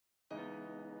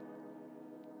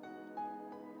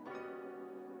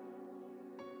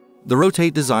The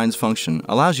Rotate Designs function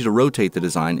allows you to rotate the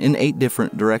design in 8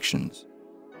 different directions.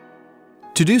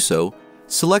 To do so,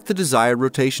 select the desired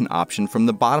rotation option from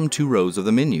the bottom 2 rows of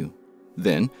the menu.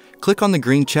 Then, click on the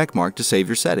green check mark to save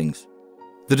your settings.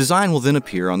 The design will then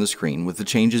appear on the screen with the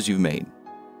changes you've made.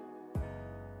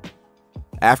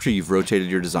 After you've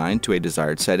rotated your design to a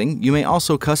desired setting, you may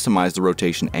also customize the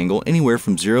rotation angle anywhere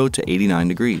from 0 to 89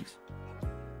 degrees.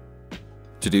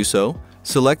 To do so,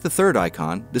 select the third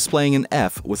icon displaying an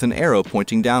F with an arrow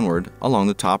pointing downward along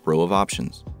the top row of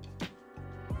options.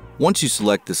 Once you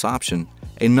select this option,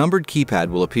 a numbered keypad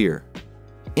will appear.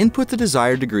 Input the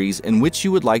desired degrees in which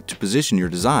you would like to position your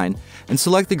design and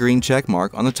select the green check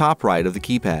mark on the top right of the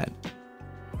keypad.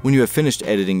 When you have finished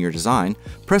editing your design,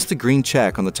 press the green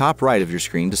check on the top right of your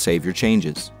screen to save your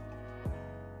changes.